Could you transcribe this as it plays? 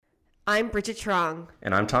I'm Bridget Trong.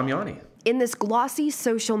 And I'm Tom Yanni. In this glossy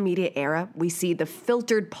social media era, we see the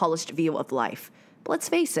filtered, polished view of life. But let's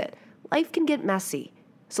face it, life can get messy.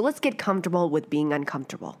 So let's get comfortable with being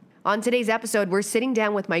uncomfortable. On today's episode, we're sitting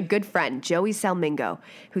down with my good friend, Joey Salmingo,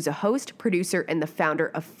 who's a host, producer, and the founder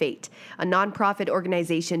of FATE, a nonprofit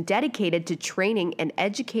organization dedicated to training and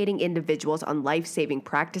educating individuals on life-saving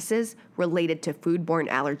practices related to foodborne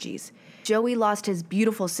allergies. Joey lost his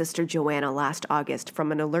beautiful sister, Joanna, last August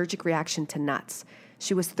from an allergic reaction to nuts.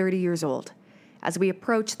 She was 30 years old. As we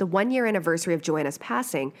approach the one-year anniversary of Joanna's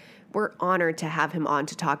passing, we're honored to have him on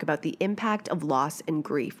to talk about the impact of loss and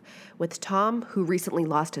grief with Tom, who recently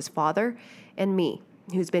lost his father, and me,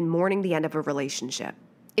 who's been mourning the end of a relationship.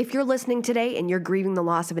 If you're listening today and you're grieving the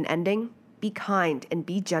loss of an ending, be kind and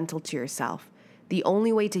be gentle to yourself. The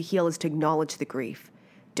only way to heal is to acknowledge the grief.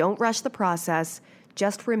 Don't rush the process.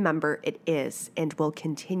 Just remember it is and will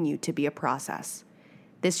continue to be a process.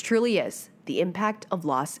 This truly is the impact of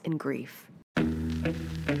loss and grief.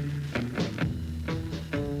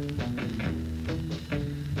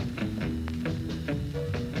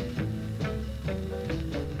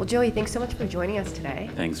 Well, Joey, thanks so much for joining us today.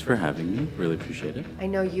 Thanks for having me. Really appreciate it. I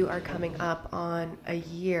know you are coming up on a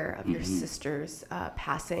year of your sister's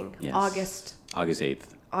passing. Yes. August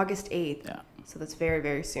 8th. August 8th. Yeah. So that's very,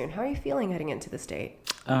 very soon. How are you feeling heading into this date?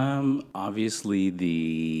 Obviously,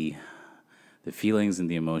 the feelings and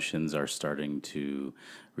the emotions are starting to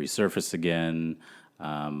resurface again.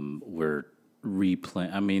 We're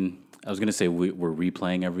replaying. I mean, I was going to say we're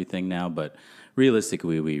replaying everything now, but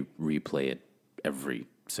realistically, we replay it every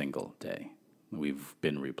single day. We've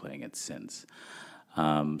been replaying it since.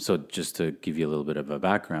 So just to give you a little bit of a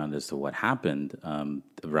background as to what happened,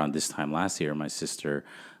 around this time last year, my sister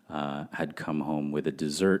had come home with a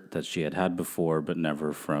dessert that she had had before, but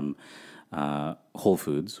never from Whole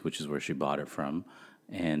Foods, which is where she bought it from.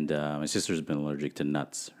 And my sister's been allergic to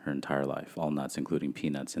nuts her entire life, all nuts, including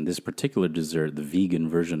peanuts. And this particular dessert, the vegan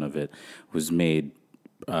version of it, was made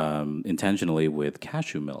intentionally with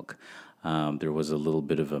cashew milk. There was a little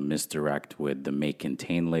bit of a misdirect with the may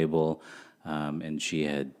contain label, and she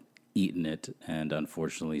had eaten it and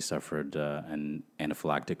unfortunately suffered an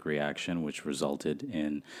anaphylactic reaction, which resulted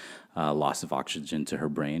in loss of oxygen to her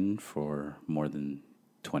brain for more than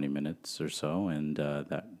 20 minutes or so, and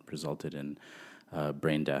that resulted in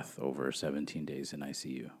brain death over 17 days in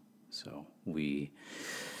ICU. So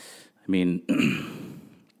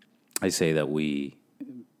I say that we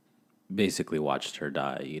basically watched her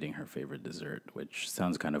die eating her favorite dessert, which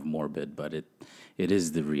sounds kind of morbid, but it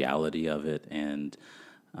is the reality of it, and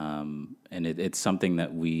it's something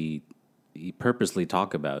that we purposely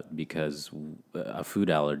talk about because food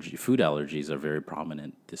allergies are very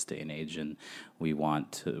prominent this day and age, and we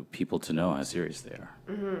want people to know how serious they are.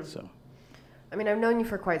 Mm-hmm. So, I mean, I've known you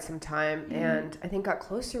for quite some time, and I think got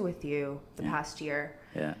closer with you the past year.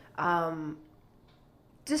 Yeah.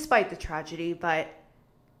 Despite the tragedy, but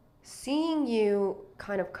seeing you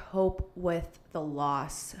kind of cope with the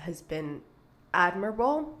loss has been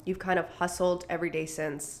admirable. You've kind of hustled every day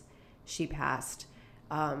since she passed,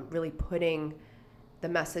 really putting the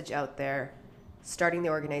message out there, starting the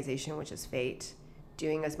organization, which is FATE,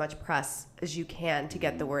 doing as much press as you can to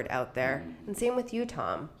get the word out there. And same with you,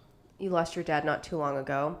 Tom. You lost your dad not too long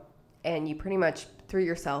ago, and you pretty much threw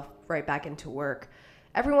yourself right back into work.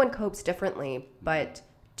 Everyone copes differently, but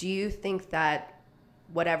do you think that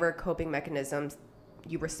whatever coping mechanisms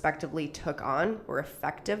you respectively took on were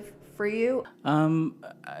effective for you?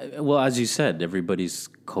 Well, as you said, everybody's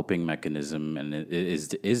coping mechanism and it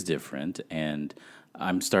is different, and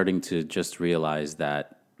I'm starting to just realize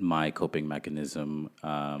that my coping mechanism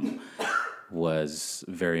was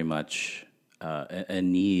very much a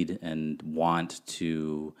need and want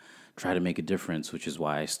to try to make a difference, which is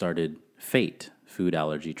why I started FATE, Food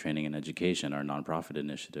Allergy Training and Education, our nonprofit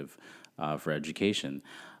initiative for education.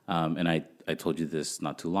 And I told you this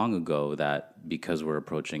not too long ago, that because we're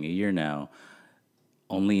approaching a year now,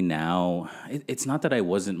 only now, it's not that I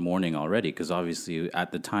wasn't mourning already, because obviously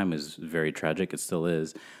at the time is very tragic, it still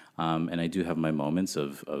is. And I do have my moments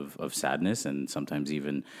of sadness and sometimes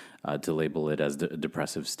even to label it as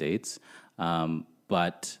depressive states.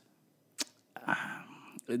 But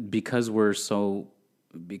because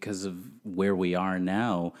of where we are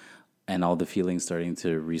now and all the feelings starting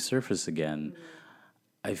to resurface again,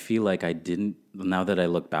 I feel like now that I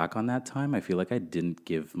look back on that time, I feel like I didn't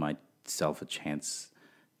give myself a chance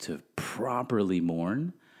to properly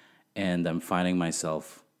mourn. And I'm finding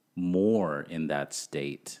myself more in that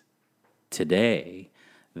state today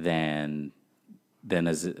than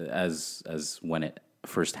as when it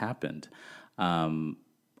first happened.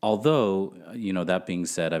 although, that being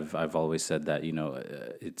said, I've always said that,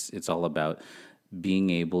 it's all about being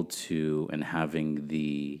able to and having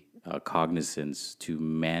the cognizance to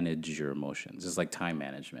manage your emotions. It's like time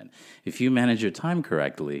management. If you manage your time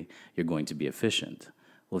correctly, you're going to be efficient.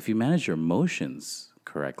 Well, if you manage your emotions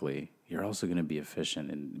correctly, you're also going to be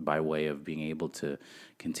efficient by way of being able to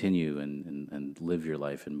continue and live your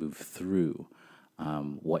life and move through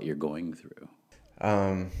what you're going through.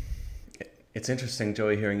 It's interesting,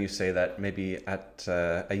 Joey, hearing you say that maybe at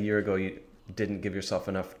a year ago you didn't give yourself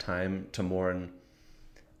enough time to mourn,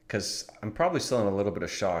 because I'm probably still in a little bit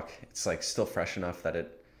of shock. It's like still fresh enough that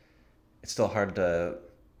it's still hard to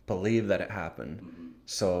believe that it happened. Mm-hmm.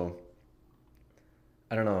 So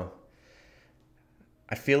I don't know.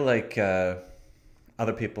 I feel like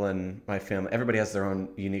other people in my family, everybody has their own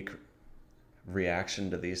unique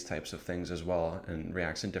reaction to these types of things as well, and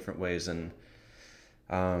reacts in different ways. And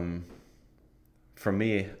for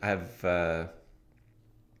me, I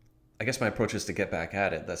guess my approach is to get back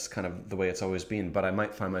at it. That's kind of the way it's always been. But I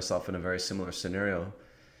might find myself in a very similar scenario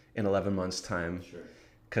in 11 months' time. Sure.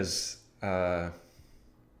 Because, I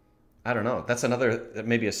don't know. That's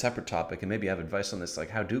maybe a separate topic, and maybe you have advice on this. Like,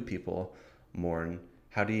 how do people mourn?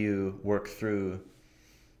 How do you work through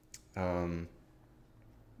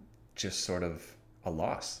just sort of a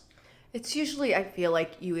loss? It's usually, I feel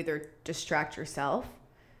like, you either distract yourself,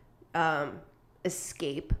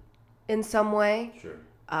 escape in some way, sure,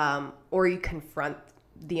 or you confront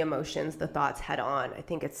the emotions, the thoughts head on. I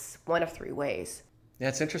think it's one of three ways. Yeah,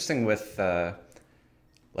 it's interesting with,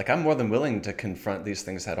 I'm more than willing to confront these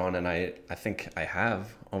things head on, and I think I have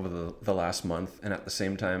over the last month. And at the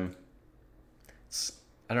same time,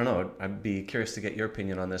 I don't know, I'd be curious to get your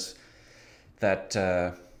opinion on this, that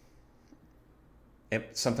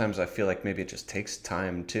sometimes I feel like maybe it just takes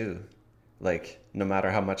time too. Like, no matter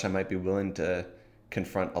how much I might be willing to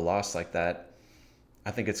confront a loss like that,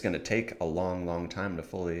 I think it's going to take a long, long time to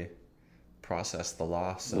fully process the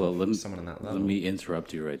loss of someone on that level. Let me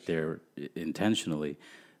interrupt you right there intentionally.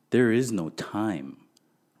 There is no time,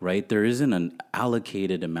 right? There isn't an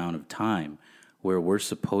allocated amount of time where we're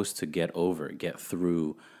supposed to get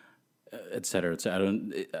through, et cetera, et cetera.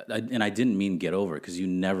 And I didn't mean get over, because you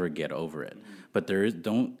never get over it. But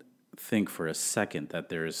don't think for a second that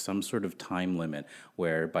there is some sort of time limit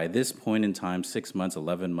where by this point in time, 6 months,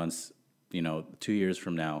 11 months, 2 years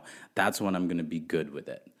from now, that's when I'm going to be good with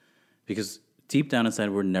it. Because deep down inside,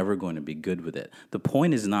 we're never going to be good with it. The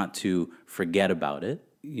point is not to forget about it,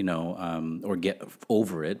 or get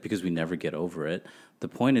over it, because we never get over it. The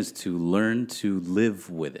point is to learn to live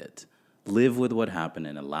with it, live with what happened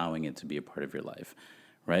and allowing it to be a part of your life,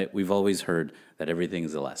 right? We've always heard that everything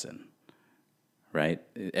is a lesson, right?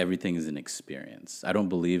 Everything is an experience. I don't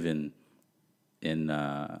believe in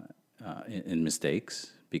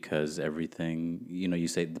mistakes, because everything,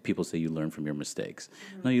 people say you learn from your mistakes.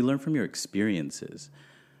 Mm-hmm. No, you learn from your experiences,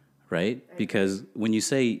 right? Because when you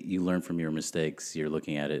say you learn from your mistakes, you're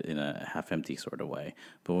looking at it in a half-empty sort of way.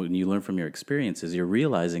 But when you learn from your experiences, you're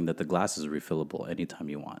realizing that the glass is refillable anytime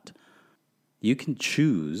you want. You can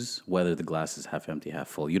choose whether the glass is half-empty,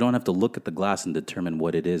 half-full. You don't have to look at the glass and determine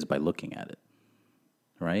what it is by looking at it,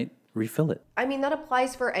 right? Refill it. I mean, that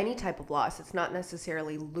applies for any type of loss. It's not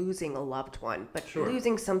necessarily losing a loved one, but sure,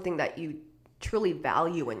 losing something that you truly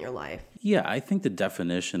value in your life. Yeah, I think the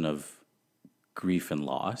definition of grief and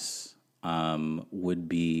loss would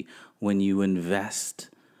be when you invest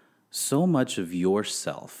so much of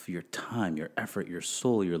yourself, your time, your effort, your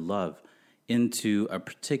soul, your love into a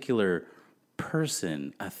particular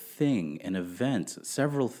person, a thing, an event,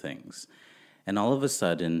 several things, and all of a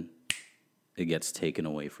sudden it gets taken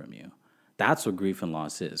away from you. That's what grief and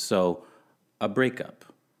loss is. So a breakup,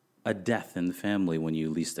 a death in the family when you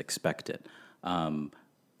least expect it,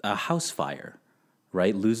 a house fire,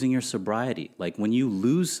 right? Losing your sobriety. Like when you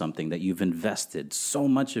lose something that you've invested so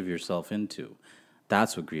much of yourself into,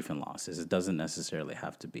 that's what grief and loss is. It doesn't necessarily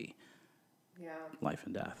have to be life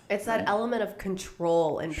and death. It's that element of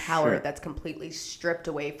control and power that's completely stripped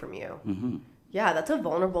away from you. Mm-hmm. Yeah, that's a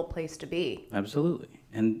vulnerable place to be. Absolutely.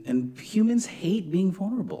 And humans hate being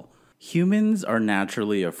vulnerable. Humans are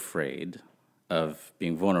naturally afraid of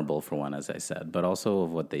being vulnerable, for one, as I said, but also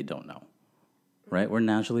of what they don't know, right? We're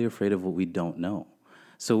naturally afraid of what we don't know.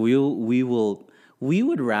 So we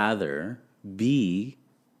would rather be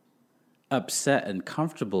upset and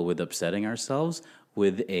comfortable with upsetting ourselves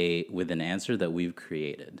with an answer that we've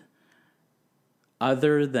created,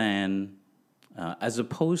 other than as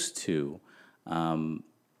opposed to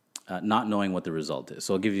not knowing what the result is.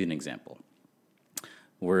 So I'll give you an example.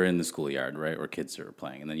 We're in the schoolyard, right, where kids are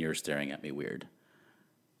playing, and then you're staring at me weird.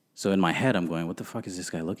 So in my head, I'm going, what the fuck is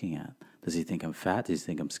this guy looking at? Does he think I'm fat? Does he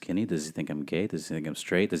think I'm skinny? Does he think I'm gay? Does he think I'm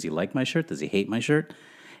straight? Does he like my shirt? Does he hate my shirt?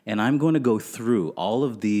 And I'm going to go through all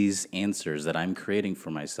of these answers that I'm creating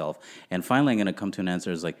for myself. And finally, I'm going to come to an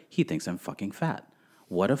answer that's like, he thinks I'm fucking fat.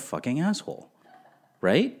 What a fucking asshole.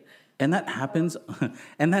 Right? And that happens,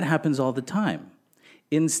 and that happens all the time.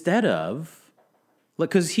 Instead of,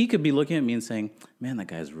 because he could be looking at me and saying, man, that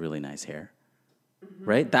guy has really nice hair.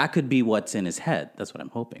 Right? That could be what's in his head. That's what I'm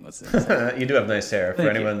hoping. What's in his head. You do have nice hair for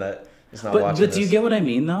anyone that is not watching But this. do you get what I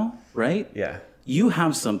mean, though? Right? Yeah. You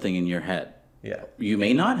have something in your head. Yeah. You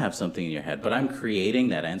may not have something in your head, but I'm creating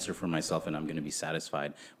that answer for myself, and I'm going to be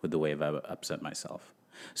satisfied with the way I've upset myself.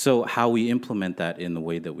 So how we implement that in the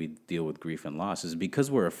way that we deal with grief and loss is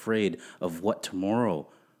because we're afraid of what tomorrow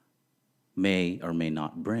may or may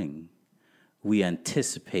not bring. We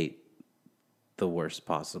anticipate the worst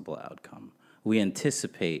possible outcome. We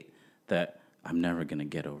anticipate that I'm never going to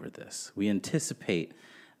get over this. We anticipate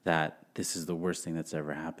that this is the worst thing that's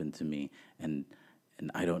ever happened to me, and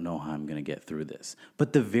I don't know how I'm going to get through this.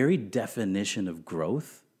 But the very definition of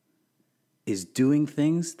growth is doing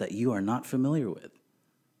things that you are not familiar with.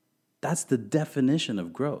 That's the definition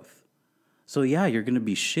of growth. So yeah, you're going to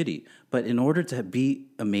be shitty, but in order to be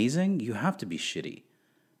amazing, you have to be shitty.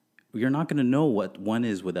 You're not going to know what one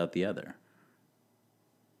is without the other.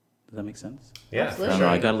 Does that make sense? Yeah, Absolutely. for I sure.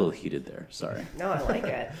 know, I got a little heated there. Sorry. No, I like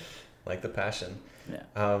it. Like the passion.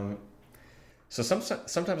 Yeah. So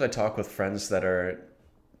sometimes I talk with friends that are,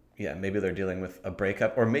 maybe they're dealing with a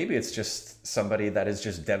breakup, or maybe it's just somebody that is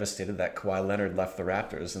just devastated that Kawhi Leonard left the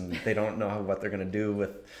Raptors and they don't know what they're going to do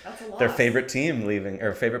with their favorite team leaving,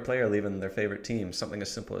 or favorite player leaving their favorite team, something as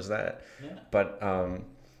simple as that. Yeah. But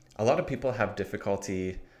a lot of people have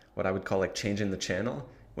difficulty, what I would call like changing the channel,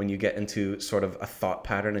 when you get into sort of a thought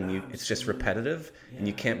pattern and it's just repetitive and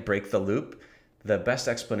you can't break the loop. The best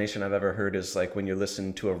explanation I've ever heard is like when you're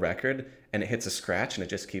listening to a record and it hits a scratch and it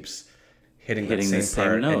just keeps hitting the same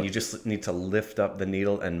part note. And you just need to lift up the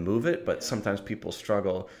needle and move it. But sometimes people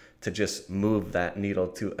struggle to just move that needle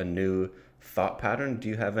to a new thought pattern. Do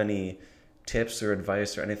you have any tips or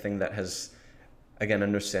advice or anything that has, again,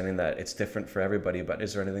 understanding that it's different for everybody, but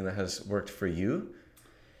is there anything that has worked for you?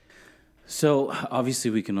 So obviously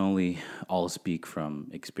we can only all speak from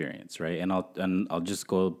experience, right? And I'll just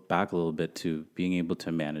go back a little bit to being able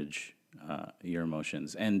to manage your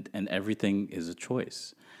emotions, and everything is a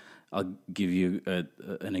choice. I'll give you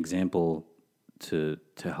an example to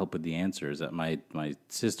help with the answers. That my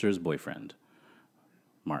sister's boyfriend,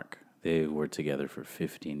 Mark, they were together for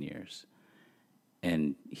 15 years.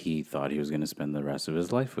 And he thought he was going to spend the rest of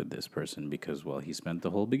his life with this person because, well, he spent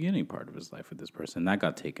the whole beginning part of his life with this person. That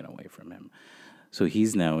got taken away from him. So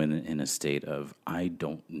he's now in a state of, I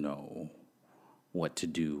don't know what to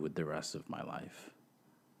do with the rest of my life.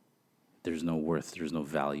 There's no worth, there's no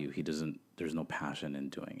value. There's no passion in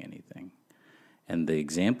doing anything. And the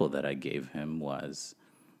example that I gave him was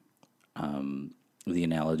the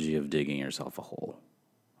analogy of digging yourself a hole,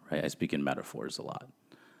 right? I speak in metaphors a lot.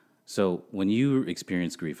 So when you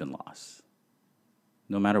experience grief and loss,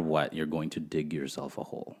 no matter what, you're going to dig yourself a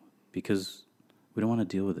hole because we don't want to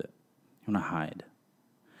deal with it. You want to hide.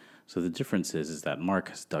 So the difference is that Mark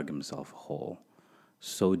has dug himself a hole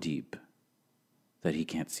so deep that he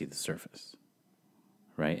can't see the surface,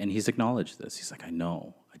 right? And he's acknowledged this. He's like, I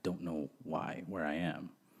don't know why, where I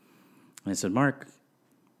am. And I said, Mark,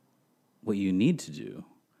 what you need to do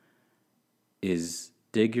is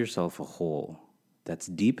dig yourself a hole that's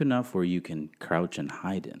deep enough where you can crouch and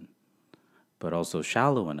hide in, but also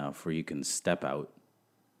shallow enough where you can step out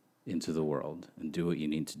into the world and do what you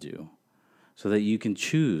need to do so that you can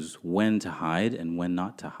choose when to hide and when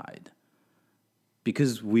not to hide.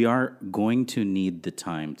 Because we are going to need the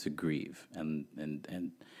time to grieve and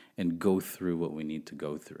go through what we need to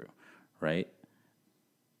go through, right?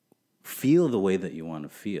 Feel the way that you want to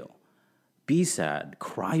feel. Be sad.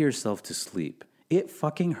 Cry yourself to sleep. It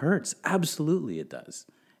fucking hurts. Absolutely it does.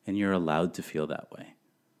 And you're allowed to feel that way.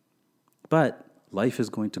 But life is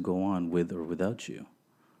going to go on with or without you.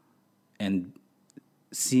 And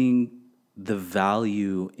seeing the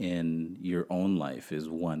value in your own life is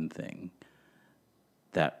one thing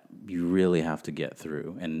that you really have to get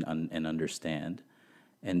through and understand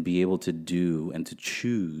and be able to do and to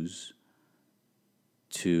choose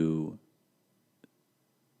to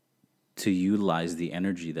utilize the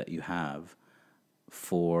energy that you have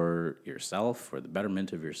for yourself, for the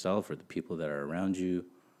betterment of yourself, for the people that are around you.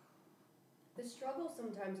 The struggle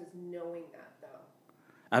sometimes is knowing that, though.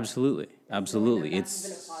 Absolutely. It's even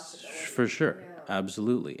a possibility. for sure. Yeah.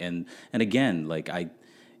 Absolutely. And again, like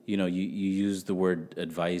you use the word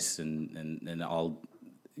advice and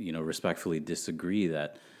respectfully disagree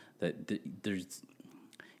that there's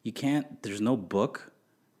no book,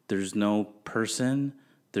 there's no person,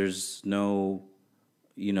 there's no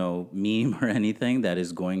meme or anything that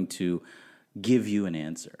is going to give you an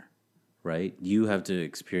answer, right? You have to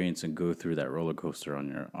experience and go through that roller coaster on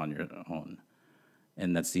your own.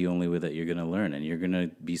 And that's the only way that you're going to learn. And you're going to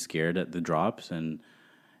be scared at the drops, and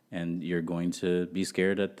you're going to be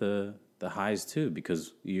scared at the highs too,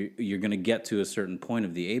 because you're going to get to a certain point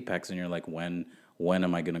of the apex, and you're like, when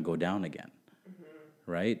am I going to go down again?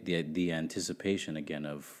 Mm-hmm. Right? The anticipation again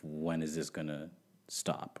of when is this going to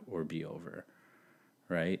stop or be over,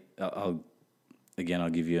 right? I'll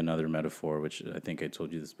give you another metaphor, which I think I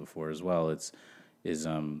told you this before as well.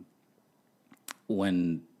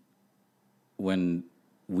 When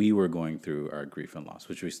we were going through our grief and loss,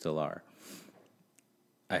 which we still are,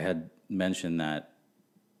 I had mentioned that.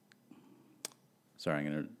 Sorry, I'm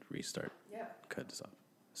going to restart. Yeah. Cut this off.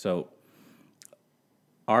 So,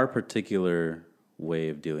 our particular way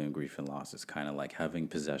of dealing with grief and loss is kind of like having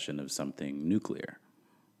possession of something nuclear,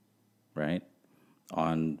 right?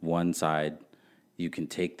 On one side, you can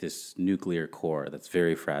take this nuclear core that's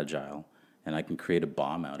very fragile, and I can create a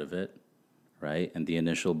bomb out of it, right? And the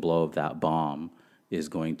initial blow of that bomb is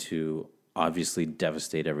going to obviously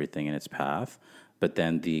devastate everything in its path, but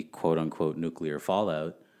then the quote-unquote nuclear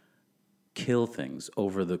fallout kill things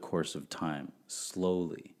over the course of time,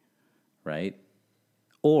 slowly, right?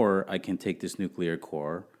 Or I can take this nuclear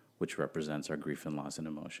core, which represents our grief and loss and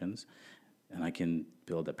emotions, and I can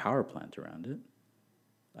build a power plant around it.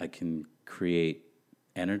 I can create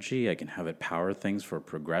energy. I can have it power things for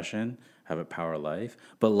progression, have it power life.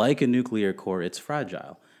 But like a nuclear core, it's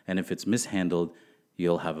fragile. And if it's mishandled,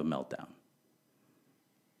 you'll have a meltdown.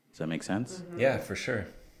 Does that make sense? Mm-hmm. Yeah, for sure.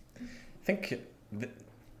 I think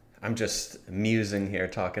I'm just musing here,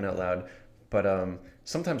 talking out loud. But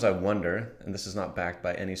sometimes I wonder, and this is not backed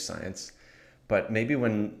by any science, but maybe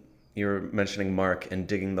when you're mentioning Mark and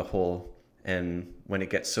digging the hole, and when it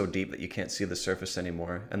gets so deep that you can't see the surface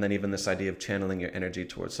anymore, and then even this idea of channeling your energy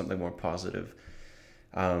towards something more positive,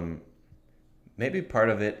 maybe part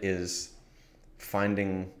of it is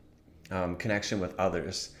finding connection with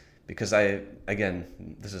others. Because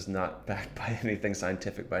again, this is not backed by anything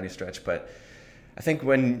scientific by any stretch, but I think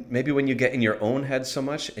when you get in your own head so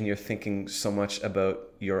much and you're thinking so much about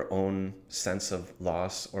your own sense of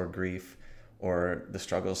loss or grief or the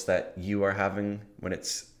struggles that you are having, when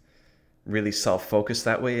it's really self-focused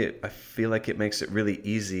that way, I feel like it makes it really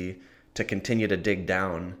easy to continue to dig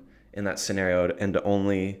down in that scenario and to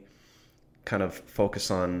only kind of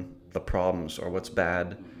focus on the problems or what's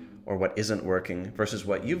bad or what isn't working, versus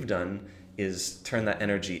what you've done is turn that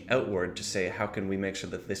energy outward to say, how can we make sure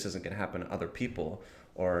that this isn't going to happen to other people?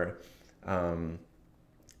 Or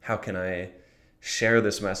how can I share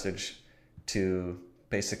this message to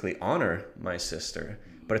basically honor my sister?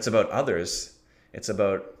 But it's about others. It's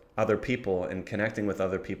about other people and connecting with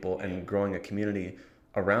other people and growing a community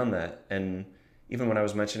around that. And even when I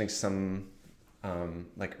was mentioning some,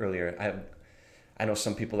 like earlier, I know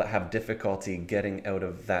some people that have difficulty getting out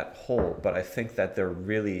of that hole, but I think that they're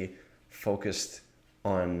really focused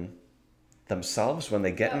on themselves when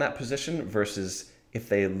they get in that position, versus if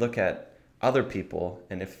they look at other people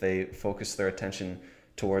and if they focus their attention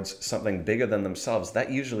towards something bigger than themselves,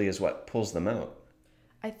 that usually is what pulls them out.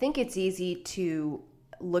 I think it's easy to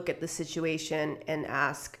look at the situation and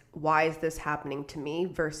ask, why is this happening to me,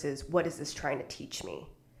 versus what is this trying to teach me?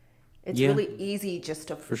 It's really easy just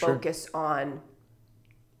to focus on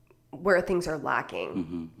where things are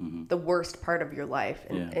lacking, the worst part of your life,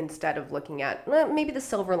 instead of looking at maybe the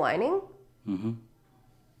silver lining,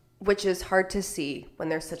 which is hard to see when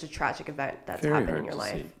there's such a tragic event that's happened in your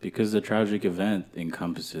life. Because the tragic event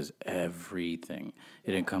encompasses everything.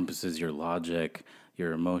 It encompasses your logic,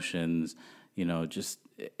 your emotions,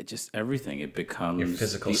 just everything. It becomes your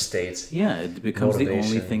physical state. Yeah, it becomes motivation. The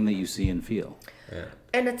only thing that you see and feel. Yeah.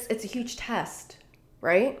 And it's a huge test,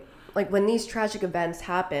 right? Like when these tragic events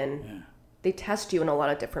happen, they test you in a lot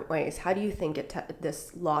of different ways. How do you think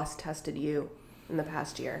this loss tested you in the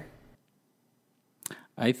past year?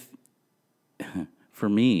 For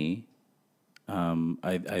me,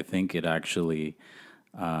 I think it actually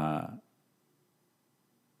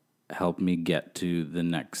helped me get to the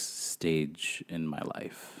next stage in my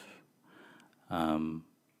life. I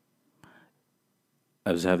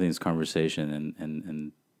was having this conversation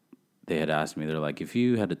and they had asked me, they're like, if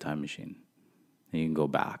you had a time machine and you can go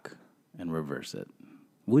back and reverse it,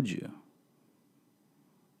 would you?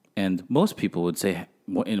 And most people would say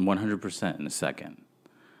in 100% in a second.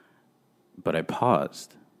 But I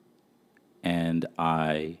paused and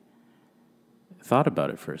I thought about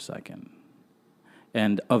it for a second.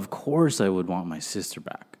 And of course I would want my sister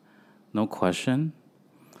back. No question.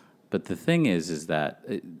 But the thing is that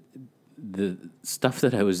the stuff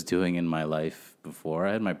that I was doing in my life before,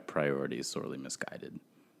 I had my priorities sorely misguided.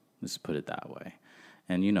 Let's put it that way.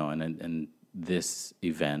 And, and this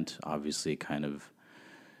event obviously kind of,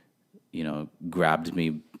 grabbed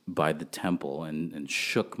me by the temple and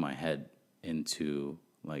shook my head into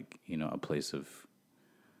a place of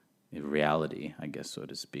reality, I guess, so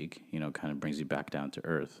to speak, kind of brings you back down to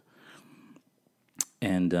earth.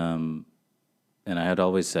 And I had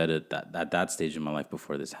always said it that at that stage in my life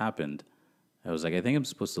before this happened, I was like, I think I'm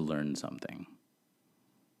supposed to learn something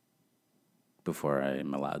before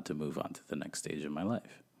I'm allowed to move on to the next stage of my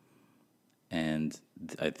life. And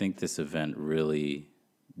I think this event really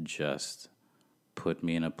just put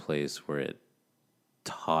me in a place where it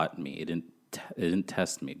taught me. It didn't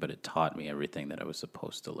test me, but it taught me everything that I was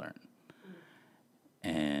supposed to learn.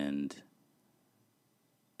 And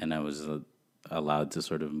I was allowed to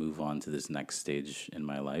sort of move on to this next stage in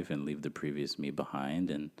my life and leave the previous me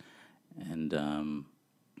behind. And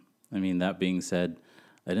I mean, that being said,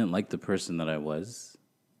 I didn't like the person that I was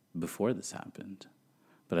before this happened,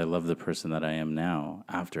 but I love the person that I am now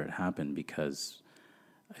after it happened, because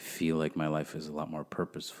I feel like my life is a lot more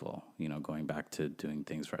purposeful, going back to doing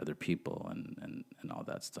things for other people and all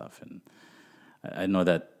that stuff. And I know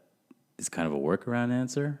that it's kind of a workaround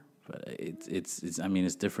answer, but it's I mean,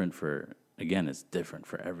 it's different it's different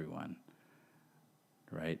for everyone,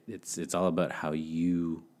 right? It's all about how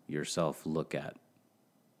you yourself look at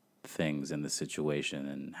things in the situation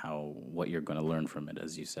and what you're going to learn from it,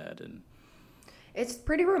 as you said. And it's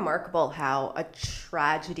pretty remarkable how a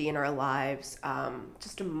tragedy in our lives,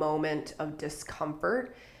 just a moment of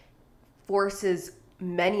discomfort, forces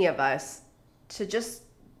many of us to just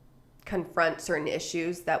confront certain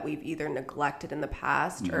issues that we've either neglected in the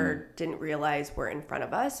past or didn't realize were in front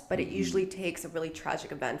of us. But it usually takes a really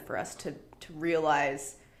tragic event for us to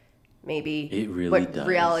realize maybe what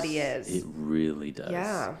reality is. It really does.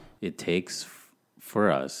 Yeah. It takes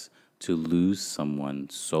for us to lose someone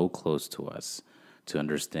so close to us to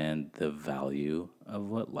understand the value of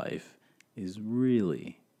what life is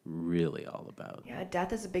really, really all about. Yeah,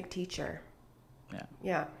 death is a big teacher. Yeah.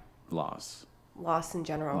 Yeah. Loss in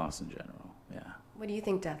general. Yeah. What do you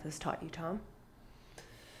think death has taught you, Tom?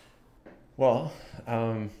 Well,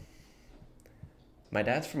 my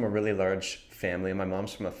dad's from a really large family, and my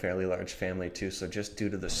mom's from a fairly large family too. So just due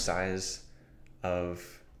to the size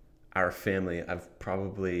of our family, I've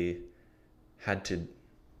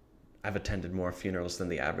attended more funerals than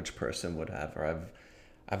the average person would have, or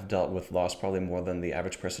I've dealt with loss probably more than the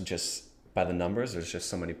average person, just by the numbers. There's just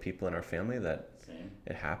so many people in our family that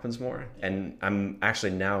it happens more. And I'm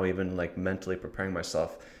actually now even mentally preparing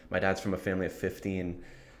myself. My dad's from a family of 15.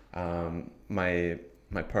 My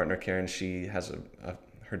partner Karen, she has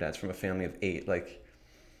her dad's from a family of 8.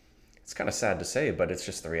 It's kind of sad to say, but it's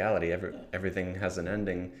just the reality. Everything has an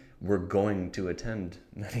ending. We're going to attend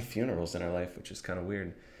many funerals in our life, which is kind of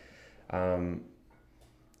weird. The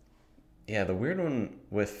weird one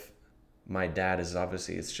with my dad is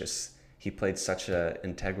obviously it's just he played such an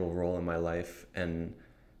integral role in my life and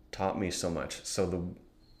taught me so much. So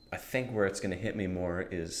I think where it's going to hit me more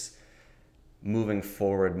is moving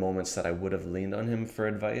forward, moments that I would have leaned on him for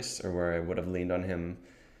advice, or where I would have leaned on him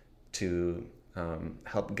to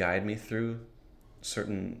help guide me through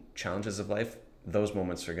certain challenges of life. Those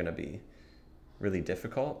moments are going to be really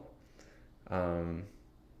difficult. And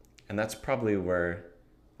that's probably where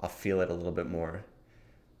I'll feel it a little bit more.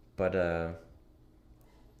 But I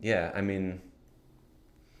mean,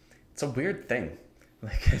 it's a weird thing.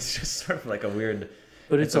 It's just sort of a weird,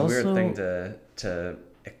 but it's a weird thing to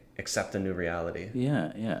accept a new reality.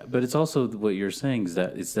 Yeah. But it's also what you're saying is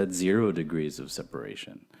that it's that 0 degrees of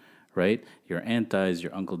separation, right? Your aunt dies,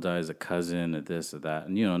 your uncle dies, a cousin, a this, or that.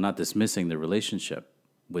 And, not dismissing the relationship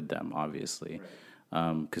with them, obviously.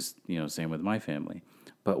 Because, same with my family.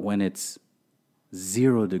 But when it's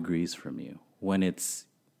 0 degrees from you, when it's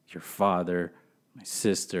your father, my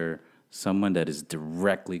sister, someone that is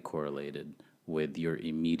directly correlated with your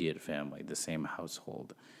immediate family, the same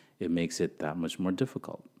household, it makes it that much more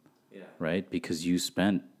difficult, right? Because you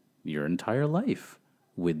spent your entire life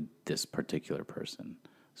with this particular person.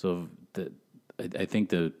 So I think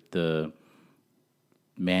the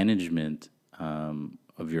management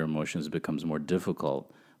of your emotions becomes more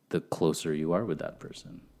difficult the closer you are with that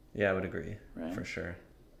person. Yeah, I would agree, right? For sure.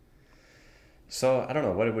 So I don't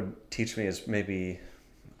know, what it would teach me is maybe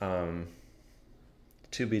to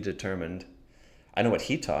be determined. I know what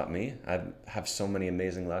he taught me. I have so many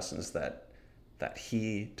amazing lessons that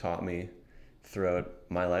he taught me throughout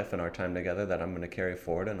my life and our time together that I'm going to carry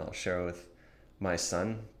forward and I'll share with my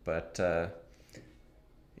son. But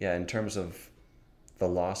yeah, in terms of the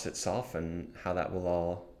loss itself and how that will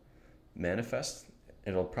all manifest,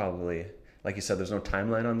 it'll probably, like you said, there's no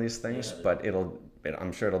timeline on these things, but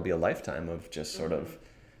I'm sure it'll be a lifetime of just sort of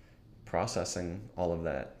processing all of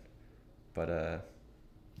that. But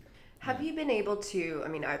have you been able to, I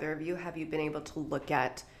mean, either of you, have you been able to look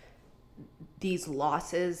at these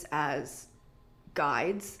losses as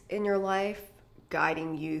guides in your life,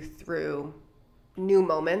 guiding you through new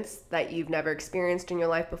moments that you've never experienced in your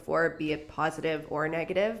life before, be it positive or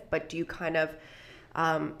negative? But do you kind of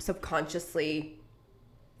subconsciously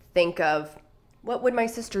think of, what would my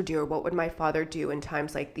sister do, or what would my father do in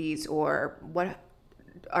times like these, or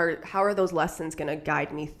how are those lessons going to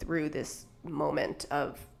guide me through this moment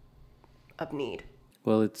of need?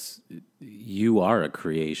 Well, you are a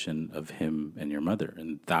creation of him and your mother,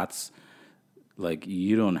 and that's like,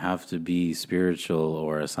 you don't have to be spiritual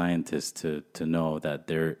or a scientist to know that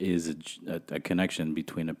there is a connection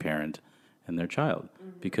between a parent and their child,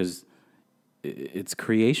 because it's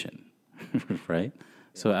creation, right?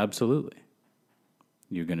 So absolutely,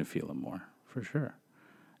 you're going to feel it more, for sure.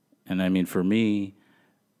 And I mean, for me,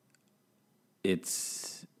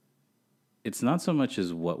 it's not so much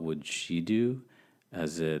as what would she do,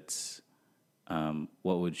 as it's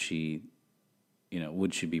what would she,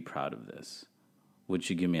 would she be proud of this? Would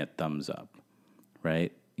she give me a thumbs up,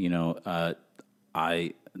 right?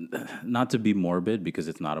 I, not to be morbid, because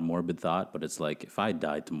it's not a morbid thought, but it's like, if I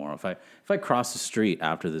died tomorrow, if I cross the street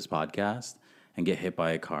after this podcast and get hit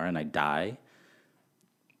by a car and I die,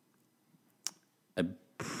 I'm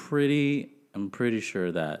pretty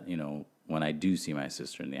sure that, when I do see my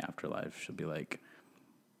sister in the afterlife, she'll be like,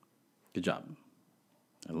 good job.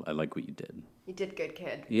 I like what you did. You did good,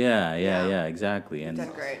 kid. Yeah, exactly. And you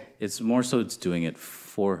did great. It's more so it's doing it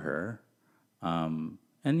for her. And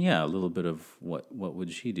yeah, a little bit of what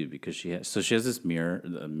would she do, because she has this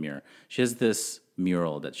mirror. She has this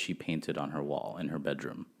mural that she painted on her wall in her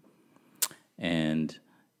bedroom. And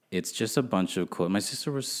it's just a bunch of quotes. My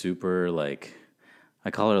sister was super, like,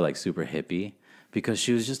 I call her like super hippie, because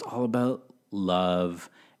she was just all about love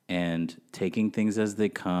and taking things as they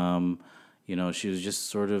come. She was just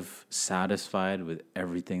sort of satisfied with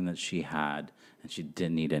everything that she had, and she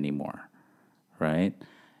didn't need any more, right?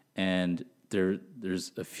 And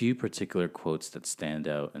there's a few particular quotes that stand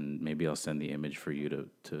out, and maybe I'll send the image for you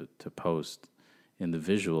to post in the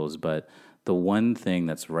visuals. But the one thing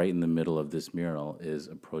that's right in the middle of this mural is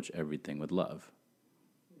approach everything with love,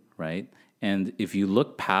 right? And if you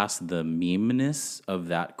look past the memeness of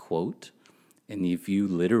that quote, and if you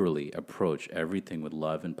literally approach everything with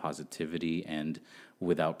love and positivity and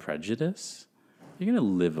without prejudice, you're going to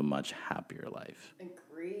live a much happier life.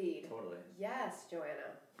 Agreed. Totally. Yes, Joanna.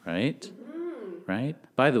 Right? Mm-hmm. Right?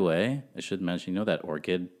 By the way, I should mention, that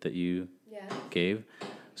orchid that you gave?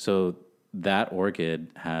 So that orchid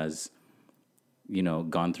has,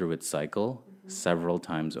 gone through its cycle several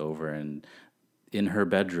times over, and in her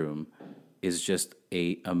bedroom is just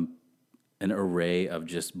an array of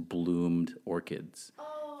just bloomed orchids.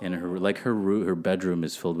 And her bedroom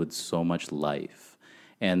is filled with so much life.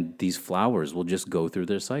 And these flowers will just go through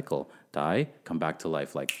their cycle, die, come back to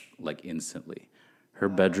life like instantly. Her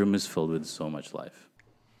bedroom is filled with so much life.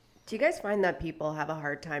 Do you guys find that people have a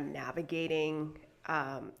hard time navigating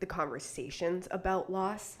the conversations about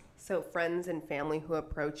loss? So friends and family who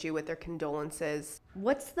approach you with their condolences,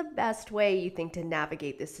 what's the best way you think to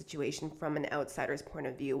navigate this situation from an outsider's point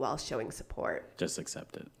of view while showing support? Just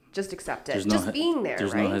accept it. Just accept it. Just being there,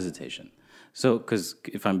 there's right? No hesitation. So, because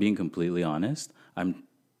if I'm being completely honest, I'm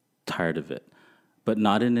tired of it, but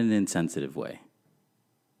not in an insensitive way.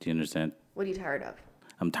 Do you understand? What are you tired of?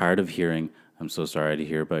 I'm tired of hearing, I'm so sorry to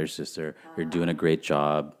hear about your sister. You're doing a great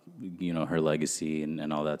job, her legacy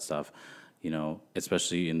and all that stuff.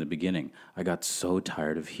 Especially in the beginning. I got so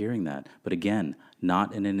tired of hearing that. But again,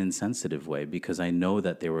 not in an insensitive way, because I know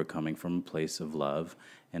that they were coming from a place of love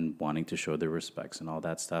and wanting to show their respects and all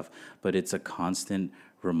that stuff. But it's a constant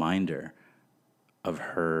reminder of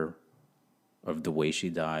her, of the way she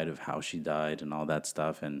died, of how she died and all that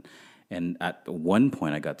stuff. And at one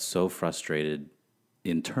point I got so frustrated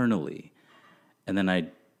internally. And then I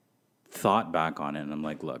thought back on it and I'm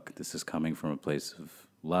like, look, this is coming from a place of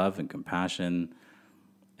love and compassion,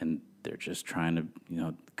 and they're just trying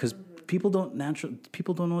to, because people don't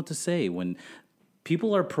know what to say. When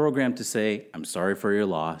people are programmed to say, I'm sorry for your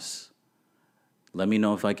loss, let me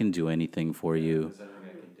know if I can do anything for you,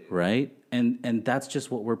 right? And that's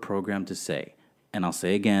just what we're programmed to say. And I'll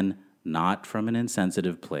say again, not from an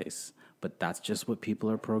insensitive place, but that's just what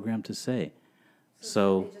people are programmed to say.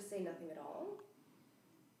 So they just say nothing at all?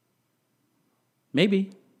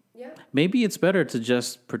 maybe. Yeah. Maybe it's better to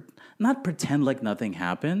just not pretend like nothing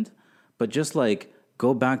happened, but just like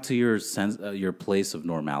go back to your your place of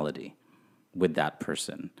normality with that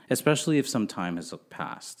person, especially if some time has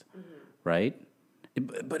passed, right?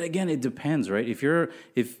 But again, it depends, right? If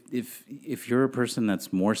you're a person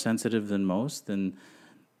that's more sensitive than most, then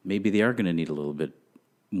maybe they are going to need a little bit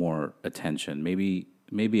more attention. Maybe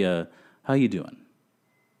a how you doing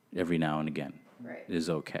every now and again is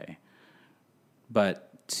okay. But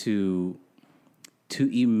to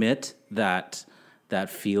emit that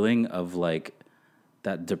feeling of like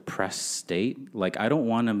that depressed state, like I don't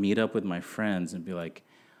want to meet up with my friends and be like,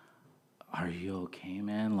 "Are you okay,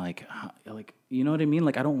 man?" Like you know what I mean?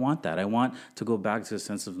 Like I don't want that. I want to go back to a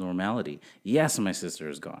sense of normality. Yes, my sister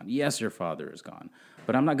is gone. Yes, your father is gone.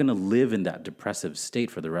 But I'm not going to live in that depressive state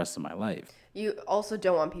for the rest of my life. You also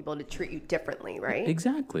don't want people to treat you differently, right?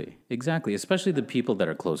 Exactly. Especially the people that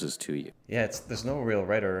are closest to you. Yeah, there's no real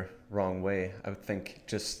right or wrong way. I would think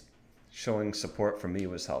just showing support for me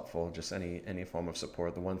was helpful. Just any form of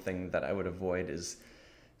support. The one thing that I would avoid is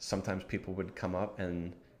sometimes people would come up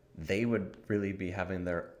and they would really be having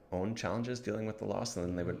their own challenges dealing with the loss, and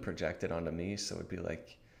then they would project it onto me. So it would be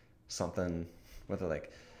like something where they're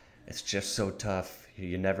like, "It's just so tough.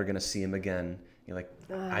 You're never gonna see him again." You're like,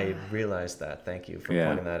 I realized that. Thank you for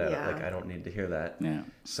pointing that out. Yeah. Like, I don't need to hear that. Yeah.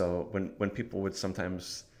 So when people would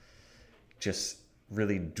sometimes just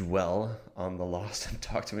really dwell on the loss and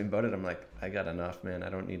talk to me about it, I'm like, I got enough, man. I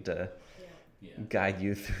don't need to guide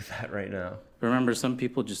you through that right now. Remember, some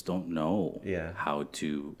people just don't know how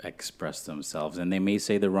to express themselves, and they may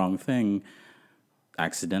say the wrong thing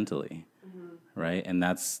accidentally, right? And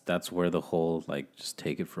that's where the whole like just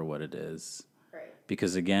take it for what it is.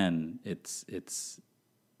 Because again, it's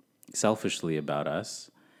selfishly about us,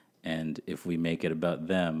 and if we make it about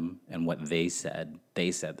them and what they said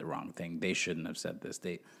the wrong thing. They shouldn't have said this.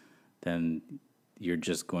 Then you're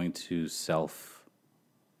just going to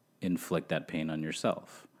self-inflict that pain on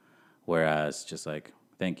yourself. Whereas just like,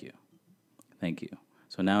 thank you.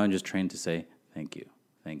 So now I'm just trained to say thank you,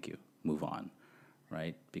 move on,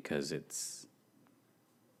 right? Because it's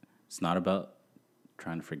not about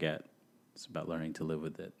trying to forget. It's about learning to live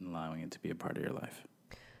with it and allowing it to be a part of your life.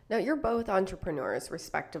 Now, you're both entrepreneurs,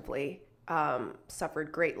 respectively,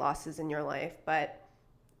 suffered great losses in your life, but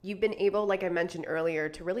you've been able, like I mentioned earlier,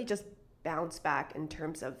 to really just bounce back in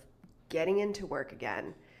terms of getting into work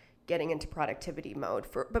again, getting into productivity mode.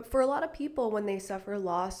 But for a lot of people, when they suffer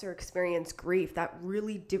loss or experience grief, that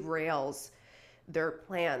really derails their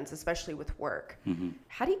plans, especially with work.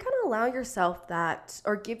 How do you kind of allow yourself that,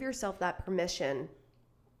 or give yourself that permission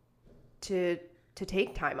to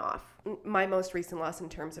take time off? My most recent loss in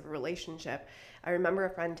terms of a relationship, I remember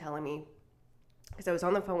a friend telling me, because I was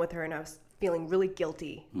on the phone with her and I was feeling really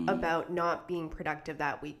guilty about not being productive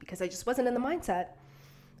that week because I just wasn't in the mindset.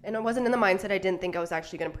 And I wasn't in the mindset. I didn't think I was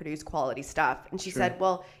actually going to produce quality stuff. And she said,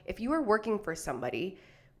 well, if you were working for somebody,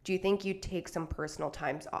 do you think you'd take some personal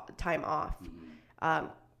time off,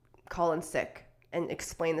 call in sick and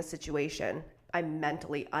explain the situation? I'm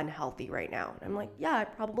mentally unhealthy right now. And I'm like, yeah, I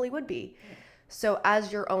probably would be. So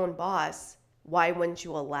as your own boss, why wouldn't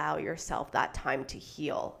you allow yourself that time to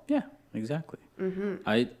heal? Yeah, exactly.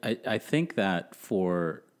 I think that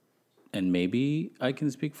and maybe I can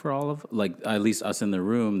speak for all of, like at least us in the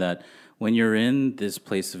room, that when you're in this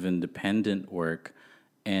place of independent work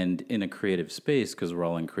and in a creative space, because we're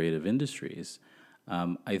all in creative industries,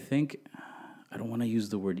 I think, I don't want to use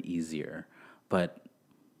the word easier, but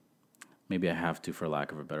maybe I have to, for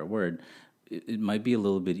lack of a better word, it might be a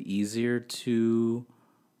little bit easier to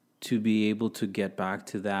be able to get back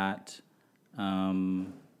to that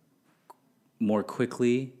more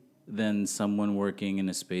quickly than someone working in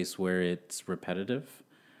a space where it's repetitive.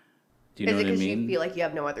 Do you know what I mean? Is it because you feel like you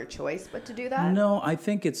have no other choice but to do that? No, I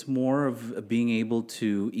think it's more of being able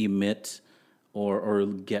to emit or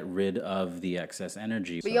get rid of the excess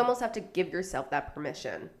energy. But you almost have to give yourself that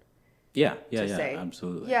permission. Yeah, say,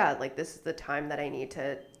 absolutely. Yeah, like this is the time that I need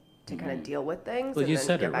to kind of deal with things. Well, you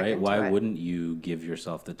said it, right? Why wouldn't you give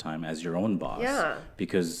yourself the time as your own boss? Yeah.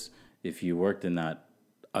 Because if you worked in that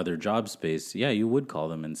other job space, you would call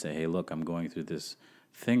them and say, hey, look, I'm going through this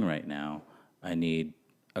thing right now. I need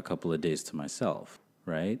a couple of days to myself,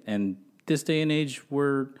 right? And this day and age,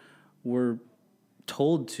 we're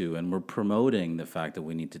told to, and we're promoting the fact that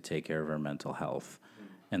we need to take care of our mental health.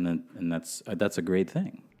 And that's a great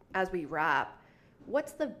thing. As we wrap,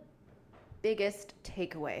 what's the biggest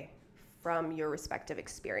takeaway from your respective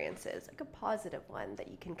experiences, like a positive one that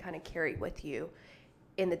you can kind of carry with you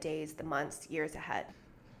in the days, the months, years ahead?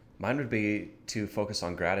 Mine would be to focus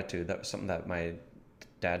on gratitude. That was something that my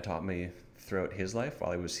dad taught me throughout his life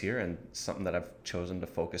while he was here, and something that I've chosen to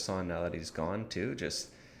focus on now that he's gone too. Just,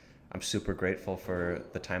 I'm super grateful for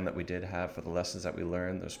the time that we did have, for the lessons that we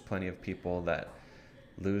learned. There's plenty of people that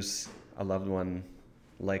lose a loved one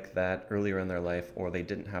like that earlier in their life, or they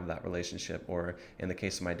didn't have that relationship, or in the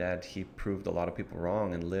case of my dad, he proved a lot of people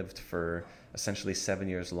wrong and lived for essentially 7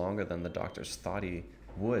 years longer than the doctors thought he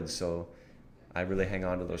would. So I really hang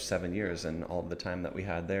on to those 7 years and all of the time that we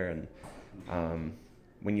had there. And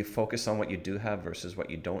when you focus on what you do have versus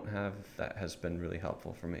what you don't have, that has been really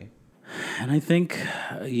helpful for me. And I think,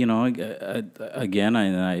 again,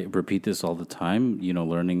 I repeat this all the time,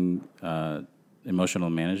 learning emotional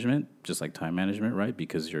management, just like time management, right?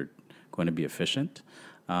 Because you're going to be efficient.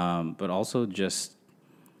 But also just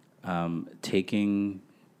taking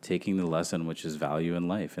the lesson, which is value in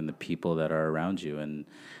life and the people that are around you. And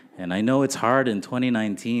I know it's hard in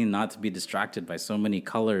 2019 not to be distracted by so many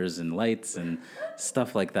colors and lights and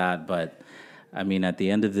stuff like that. But I mean, at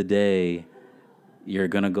the end of the day, you're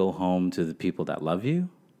going to go home to the people that love you.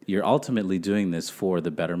 You're ultimately doing this for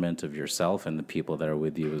the betterment of yourself and the people that are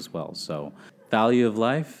with you as well. So value of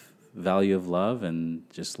life, value of love, and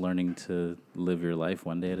just learning to live your life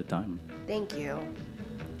one day at a time. Thank you.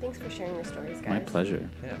 Thanks for sharing your stories, guys. My pleasure.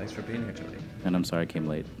 Yeah, thanks for being here, Jody. And I'm sorry I came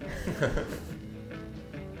late.